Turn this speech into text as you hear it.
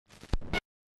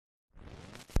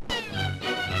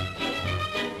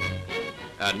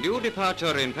A new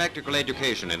departure in practical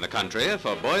education in the country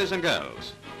for boys and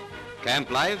girls. Camp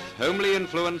life, homely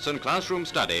influence and classroom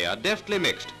study are deftly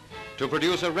mixed to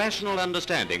produce a rational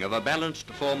understanding of a balanced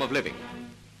form of living.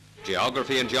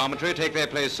 Geography and geometry take their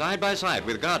place side by side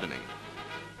with gardening.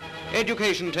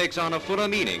 Education takes on a fuller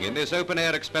meaning in this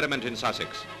open-air experiment in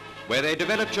Sussex, where they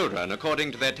develop children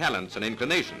according to their talents and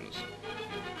inclinations.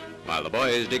 While the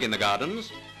boys dig in the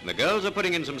gardens, the girls are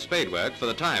putting in some spade work for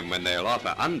the time when they'll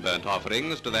offer unburnt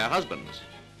offerings to their husbands.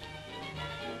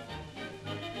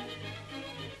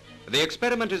 The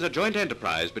experiment is a joint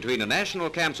enterprise between a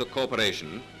national council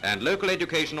corporation and local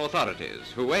education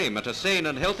authorities who aim at a sane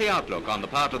and healthy outlook on the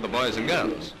part of the boys and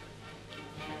girls.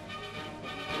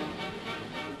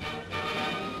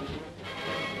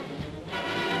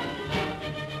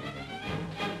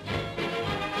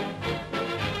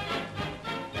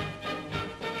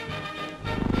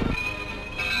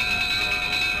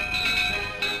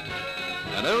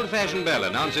 An old-fashioned bell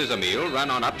announces a meal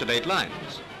run on up-to-date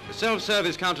lines.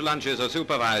 Self-service counter lunches are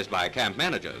supervised by camp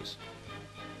managers.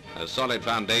 A solid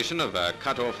foundation of a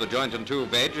cut-off-the-joint-and-two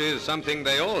veg is something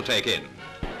they all take in.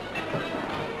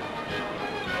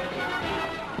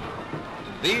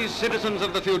 These citizens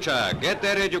of the future get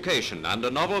their education under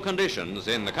novel conditions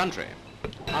in the country.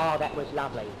 Oh, that was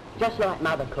lovely. Just like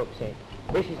Mother cooks it.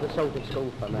 This is the sort of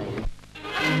school for me.